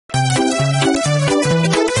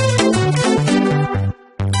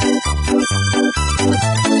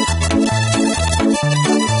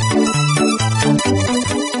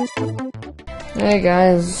Hey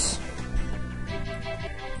guys.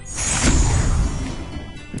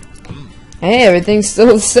 Hey, everything's still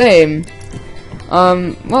the same.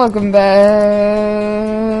 Welcome back.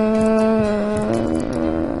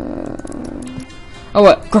 Oh,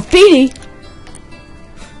 what? Graffiti?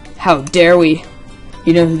 How dare we?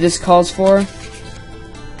 You know who this calls for?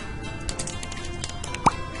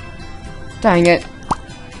 Dang it.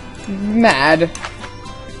 Mad.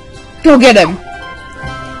 Go get him!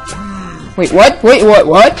 Wait, what? Wait, what?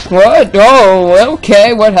 What? Oh,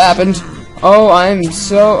 okay, what happened? Oh, I'm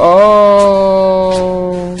so...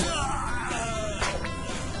 Oh...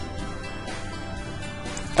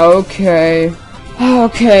 Okay.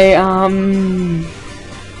 Okay, I'm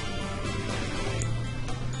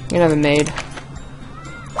gonna have a maid.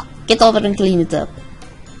 Get over and clean it up.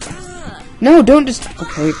 No, don't just...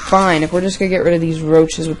 Okay, fine. If we're just gonna get rid of these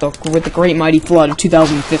roaches with the Great Mighty Flood of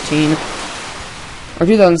 2015. Or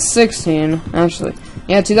 2016, actually.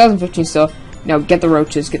 Yeah, 2015 still. No, get the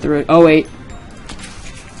roaches, get the oh, wait.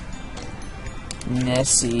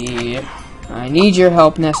 Nessie. I need your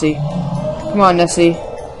help, Nessie. Come on, Nessie.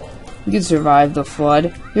 You can survive the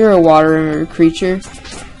flood. You're a water creature.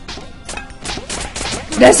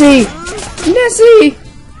 Nessie! Nessie!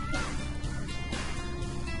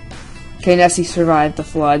 Okay, Nessie survived the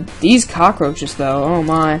flood. These cockroaches, though, oh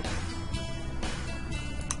my.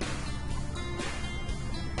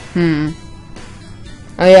 Oh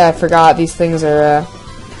yeah, I forgot. These things are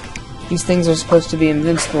supposed to be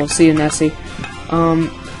invincible. See you, Nessie.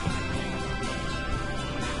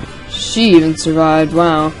 She even survived.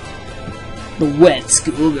 Wow. The wet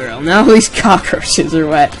schoolgirl. Now these cockroaches are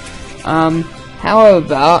wet. How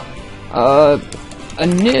about a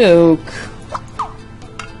nuke?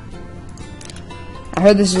 I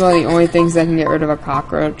heard this is one of the only things that can get rid of a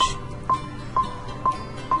cockroach.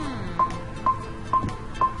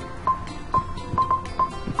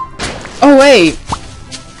 Oh wait!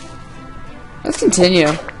 Let's continue.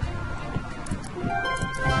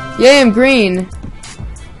 Yay, I'm green!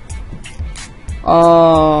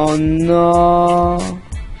 Oh no.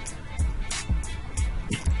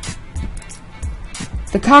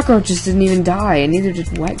 The cockroaches didn't even die, and neither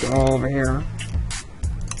did Wet Girl over here.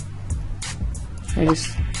 I don't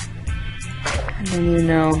even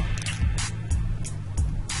know.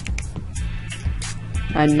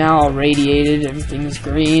 I'm now all radiated, everything is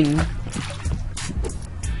green.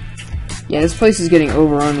 Yeah, this place is getting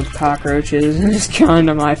overrun with cockroaches, and it's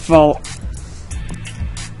kinda my fault.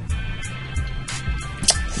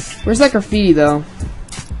 Where's that graffiti, though?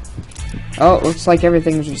 Oh, it looks like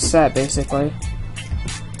everything's reset, basically.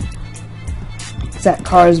 That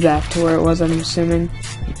car's back to where it was, I'm assuming.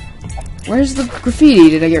 Where's the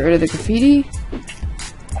graffiti? Did I get rid of the graffiti?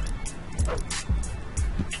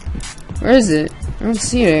 Where is it? I don't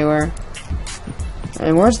see it anywhere.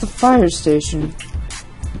 And where's the fire station?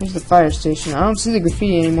 Here's the fire station. I don't see the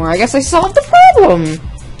graffiti anymore. I guess I solved the problem!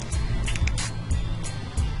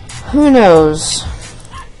 Who knows?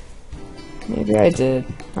 Maybe I did.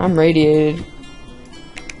 I'm radiated.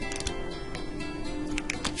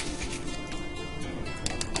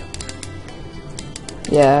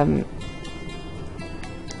 Yeah,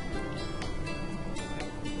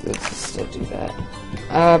 let's still do that.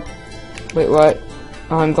 Wait, what?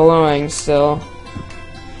 Oh, I'm glowing still.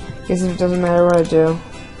 Guess it doesn't matter what I do.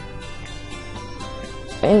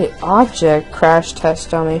 Hey, object crash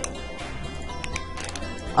test dummy.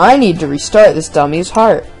 I need to restart this dummy's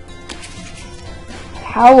heart.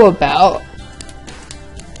 How about...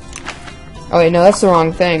 Oh wait, no, that's the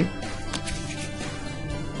wrong thing.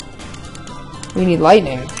 We need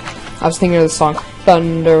lightning. I was thinking of the song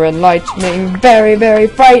Thunder and Lightning, very, very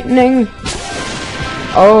frightening.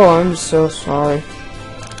 Oh, I'm so sorry.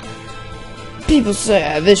 People say I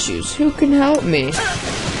have issues. Who can help me?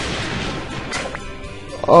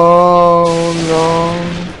 Oh no.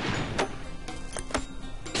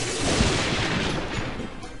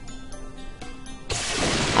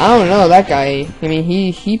 I don't know, that guy. I mean,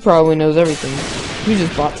 he probably knows everything. He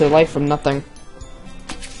just brought to life from nothing.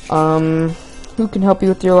 Who can help you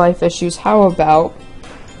with your life issues? How about...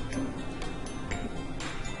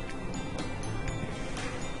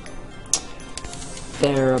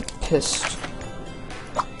 therapist.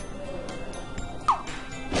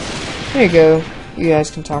 There you go. You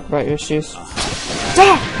guys can talk about your issues.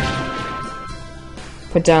 Ah!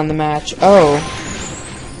 Put down the match. Oh.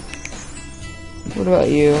 What about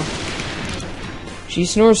you? She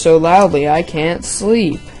snores so loudly I can't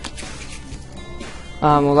sleep.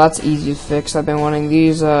 Well, that's easy to fix. I've been wanting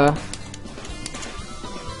these, for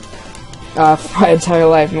my entire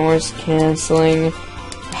life. Noise canceling.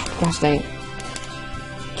 Gosh dang it.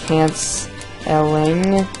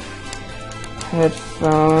 Elling.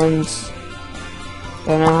 Headphones.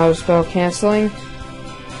 Don't know how to spell canceling.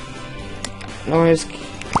 Noise.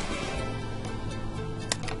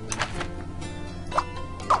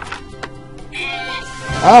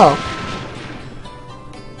 Oh.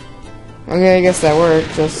 Okay, I guess that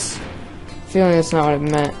worked. Just feeling that's not what it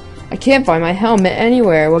meant. I can't find my helmet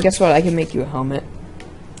anywhere. Well, guess what? I can make you a helmet.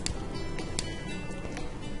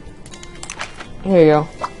 Here you go.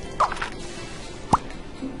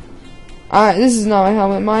 Alright, this is not my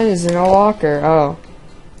helmet. Mine is in a locker. Oh.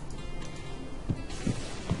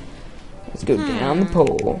 Let's go down the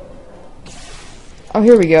pole. Oh,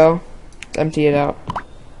 here we go. Empty it out.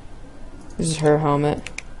 This is her helmet.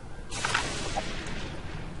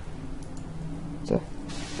 So,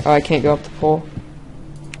 oh, I can't go up the pole.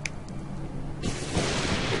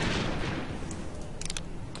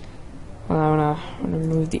 Well, I wanna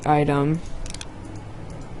remove the item.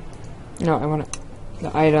 No, I wanna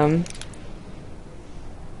the item.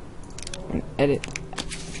 And edit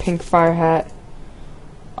pink fire hat.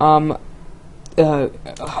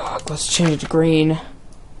 Let's change it to green.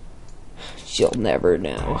 She'll never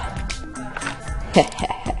know.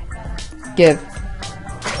 Give.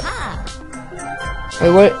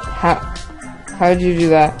 Wait, what? How did you do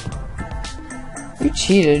that? You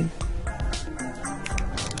cheated.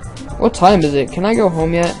 What time is it? Can I go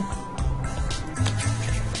home yet?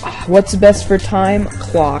 What's best for time?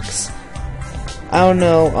 Clocks. I don't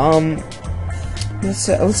know.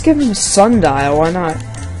 Let's give him a sundial. Why not?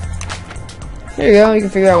 There you go. You can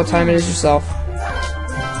figure out what time it is yourself.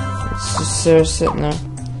 It's just there sitting there.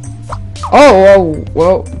 Oh, whoa,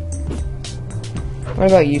 whoa. What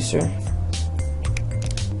about you, sir?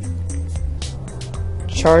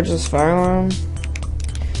 Charge this fire alarm.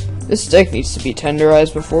 This steak needs to be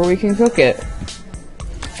tenderized before we can cook it.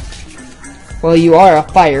 Well, you are a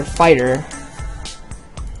firefighter.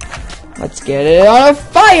 Let's get it on a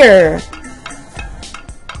fire!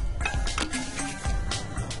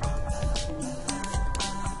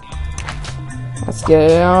 Let's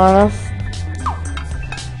get it on a...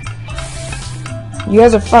 You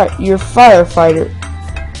guys are you're a firefighter.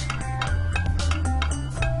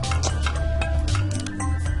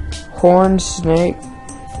 Horned snake.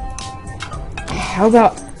 How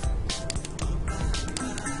about...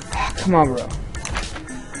 Come on, bro.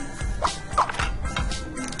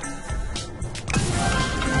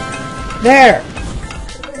 There!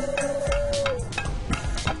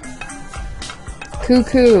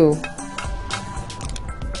 Cuckoo.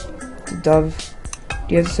 Dove.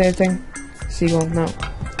 Do you have to say anything? Seagull? No.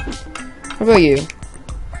 How about you?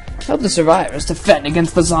 Help the survivors defend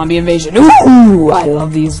against the zombie invasion. Ooh! I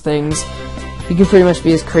love these things. You can pretty much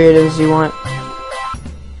be as creative as you want.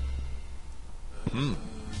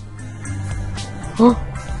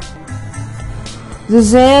 The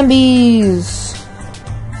zombies!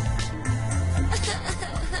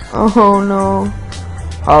 Oh no.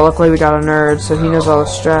 Oh, luckily we got a nerd, so he knows all the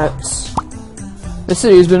strats. The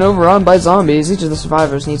city has been overrun by zombies. Each of the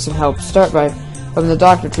survivors needs some help. Start by having the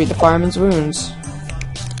doctor treat the fireman's wounds.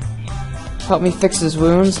 Help me fix his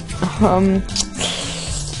wounds?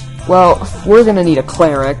 Well, we're gonna need a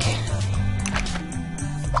cleric.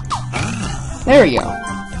 There we go.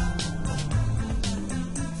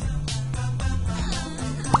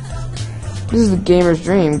 This is the gamer's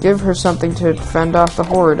dream. Give her something to fend off the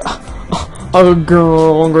horde. A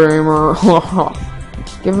girl gamer.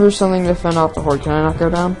 Give her something to fend off the horde. Can I not go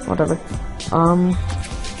down? Whatever.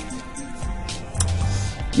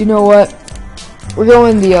 You know what? We're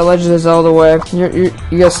going the Legend of Zelda way. You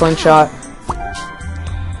get a slingshot.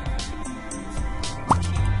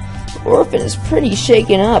 The orphan is pretty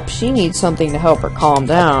shaken up. She needs something to help her calm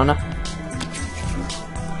down.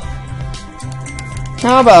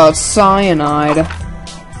 How about cyanide?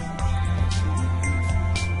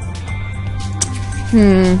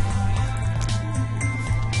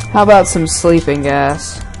 How about some sleeping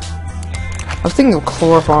gas? I was thinking of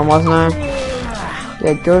chloroform, wasn't I?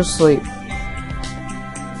 Yeah, go to sleep.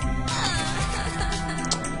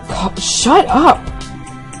 Oh, shut up!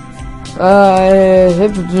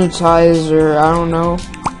 Hypnotizer, I don't know.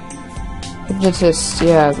 Hypnotist,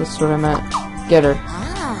 yeah, that's what I meant. Get her.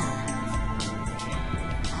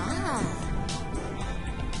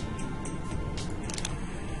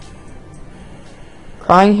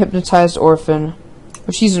 Crying hypnotized orphan.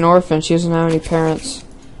 But she's an orphan, she doesn't have any parents.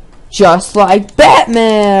 Just like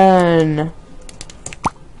Batman!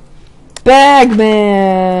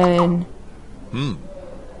 Bagman!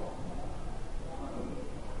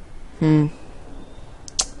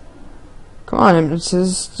 Come on,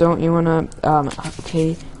 hypnotist, don't you wanna,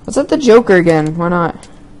 okay. Let's have the Joker again, why not?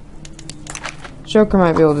 Joker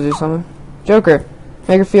might be able to do something. Joker,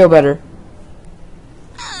 make her feel better.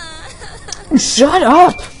 Shut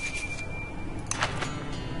up!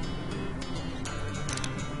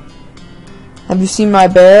 Have you seen my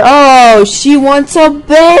bear? Oh, she wants a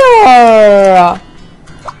bear!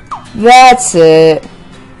 That's it.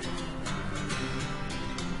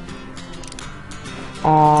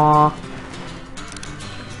 Aww.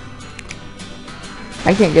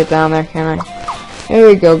 I can't get down there, can I? Here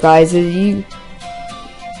we go, guys. You're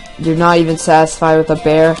not even satisfied with a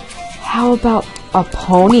bear. How about a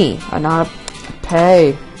pony? Not a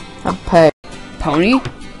pay. A pay. Pony?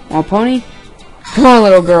 Want a pony? Come on,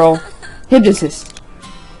 little girl. Hypnosis.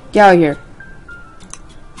 Get out of here.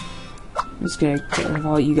 I'm just gonna get rid of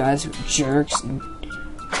all you guys who are jerks and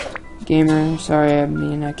gamer. Sorry, I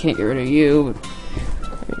mean I can't get rid of you, but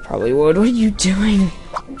I probably would. What are you doing?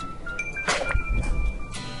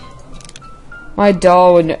 A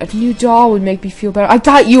new doll would make me feel better. I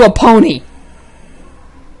got you a pony!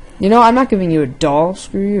 You know, I'm not giving you a doll.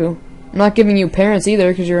 Screw you. I'm not giving you parents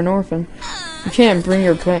either, because you're an orphan. You can't bring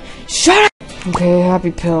your parents. Shut up! Okay,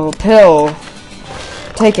 happy pill. Pill.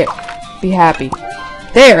 Take it. Be happy.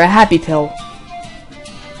 There, a happy pill.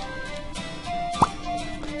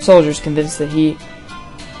 Soldier's convinced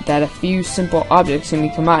that a few simple objects can be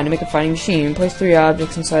combined to make a fighting machine. Place 3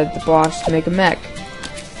 objects inside the box to make a mech.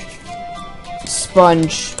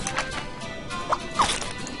 Sponge.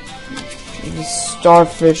 The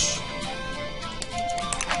starfish.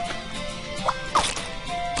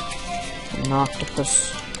 An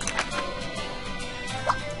octopus.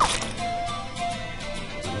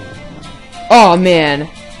 Oh man.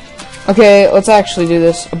 Okay, let's actually do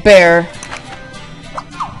this. A bear.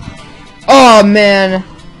 Oh man.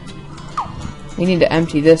 We need to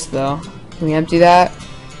empty this though. Can we empty that?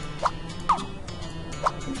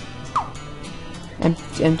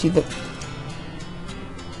 Empty the...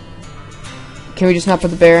 Can we just not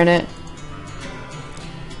put the bear in it?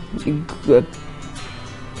 Good.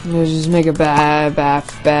 Let's just make a bag.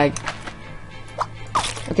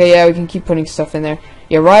 Okay, yeah, we can keep putting stuff in there.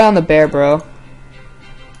 Yeah, right on the bear, bro.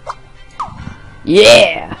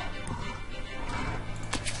 Yeah!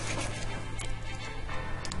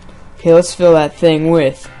 Okay, let's fill that thing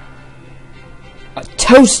with a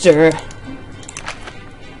toaster.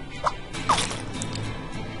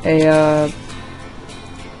 A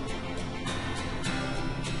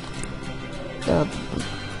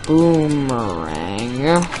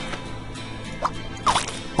boomerang.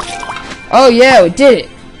 Oh yeah, we did it!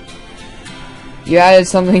 You added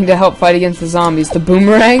something to help fight against the zombies. The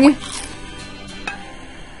boomerang?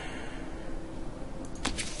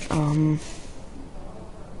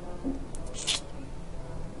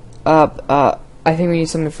 I think we need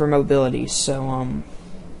something for mobility, so,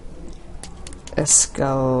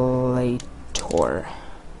 escalator.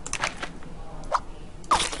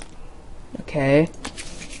 Okay.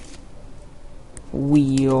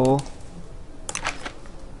 Wheel.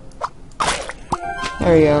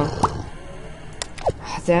 There we go.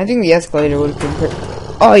 I think the escalator would have been pretty...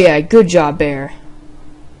 Oh yeah, good job, bear.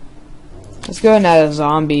 Let's go ahead and add a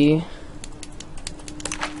zombie.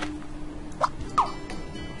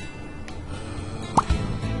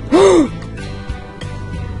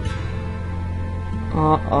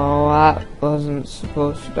 Uh-oh, that wasn't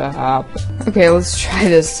supposed to happen. Okay, let's try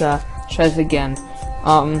this, try this again.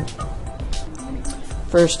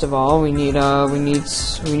 First of all, we need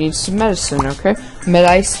some medicine, okay?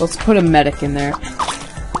 Med-ice, let's put a medic in there.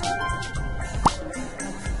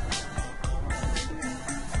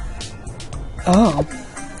 Oh.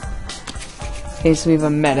 Okay, so we have a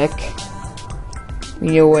medic. We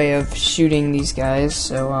need a way of shooting these guys,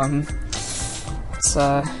 so, let's,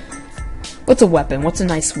 what's a weapon? What's a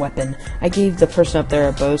nice weapon? I gave the person up there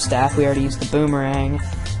a bow staff. We already used the boomerang.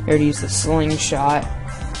 We already used the slingshot.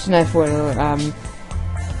 It's a nice way to,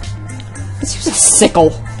 let's use a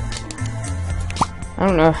sickle. I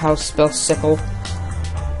don't know how to spell sickle.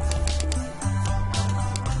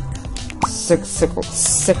 Sickle.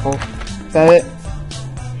 Is that it?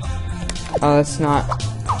 Oh, that's not.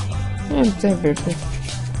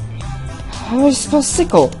 How do I spell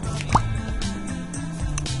sickle?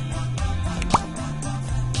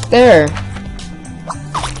 There.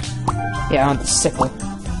 Yeah, I want the sickle.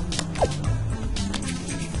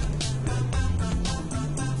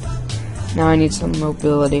 Now I need some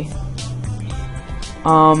mobility.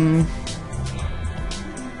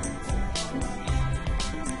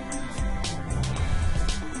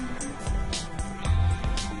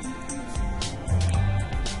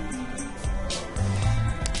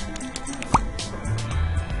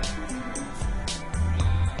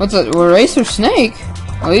 What's that? Eraser snake?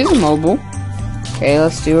 Oh, he's mobile. Okay,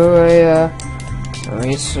 let's do a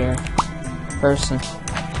racer person.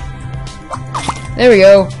 There we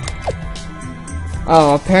go.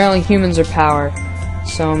 Oh, apparently humans are power.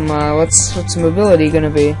 So, what's mobility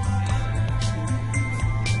gonna be?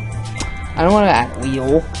 I don't want to add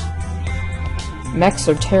wheel. Mechs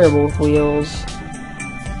are terrible with wheels.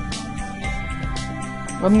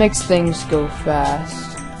 What makes things go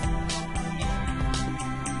fast?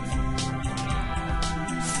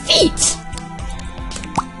 Feet!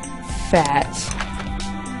 Fat.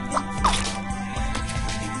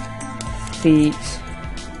 Feet.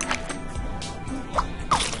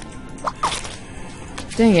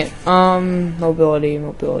 Dang it. Mobility.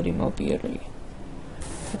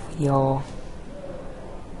 Wheel.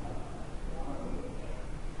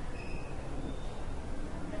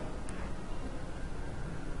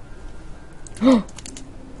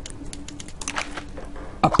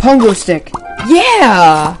 A pogo stick.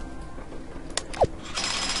 Yeah.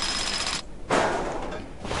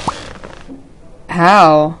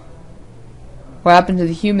 How? What happened to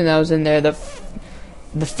the human that was in there? The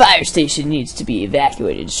fire station needs to be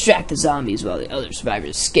evacuated. Distract the zombies while the other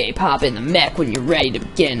survivors escape. Hop in the mech when you're ready to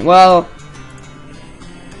begin. Well,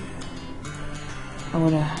 I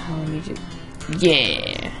need to.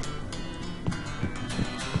 Yeah.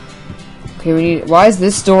 Okay, we need. Why is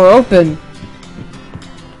this door open?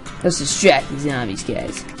 Let's distract the zombies,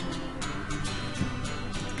 guys.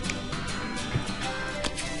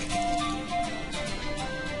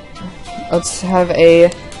 Let's have a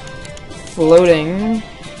floating,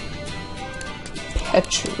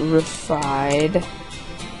 petrified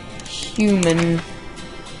human.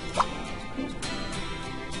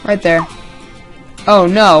 Right there. Oh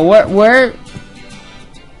no, where?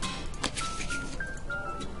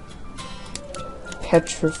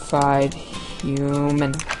 Petrified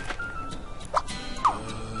human.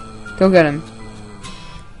 Go get him.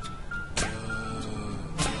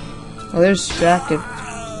 Oh, they're distracted.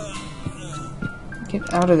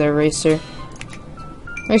 Get out of there, Racer.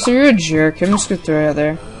 Racer, you're a jerk. I'm just gonna throw you out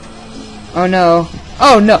there. Oh no.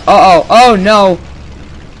 Oh no. Oh no.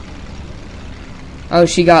 Oh,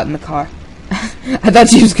 she got in the car. I thought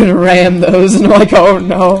she was gonna ram those, and I'm like, oh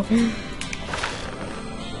no.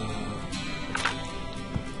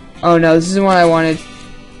 Oh no, this isn't what I wanted.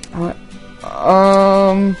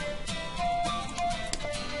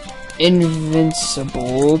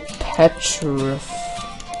 Invincible, petrified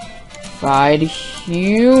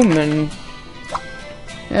human.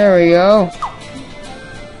 There we go.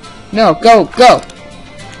 No, go!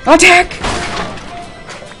 Attack!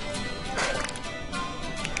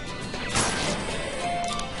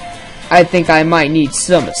 I think I might need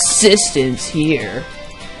some assistance here.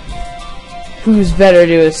 Who's better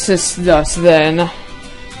to assist us than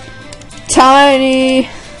Tiny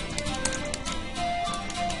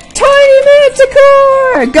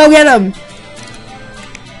Manticore? Go get him!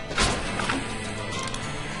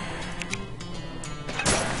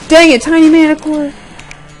 Dang it, Tiny Manticore!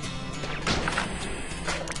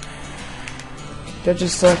 I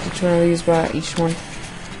just selected one of these by each one.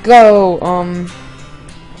 Go,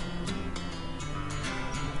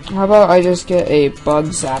 how about I just get a bug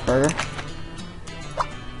zapper?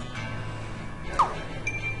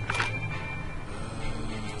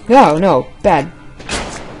 No, bad.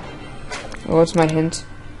 Oh, what's my hint?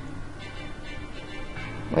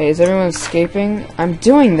 Wait, is everyone escaping? I'm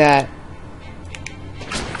doing that.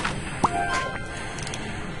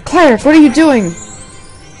 Claire, what are you doing?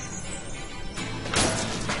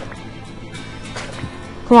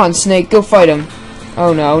 Come on, Snake, go fight him.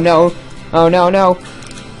 Oh no. Oh no.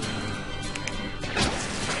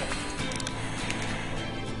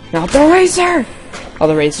 Not the Racer! Oh,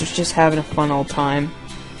 the Racer's just having a fun old time.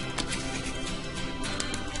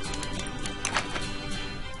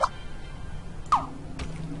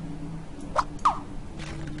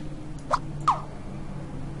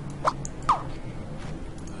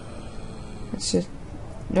 It's just...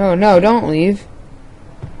 No, don't leave.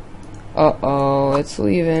 Uh-oh, it's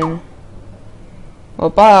leaving. Well,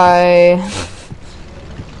 bye.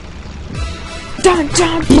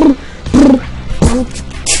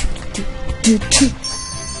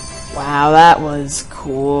 Wow, that was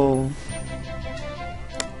cool.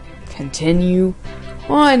 Continue?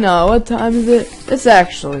 Why not? What time is it? It's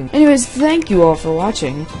actually... Anyways, thank you all for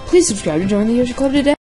watching. Please subscribe to join the Yoshi Club today.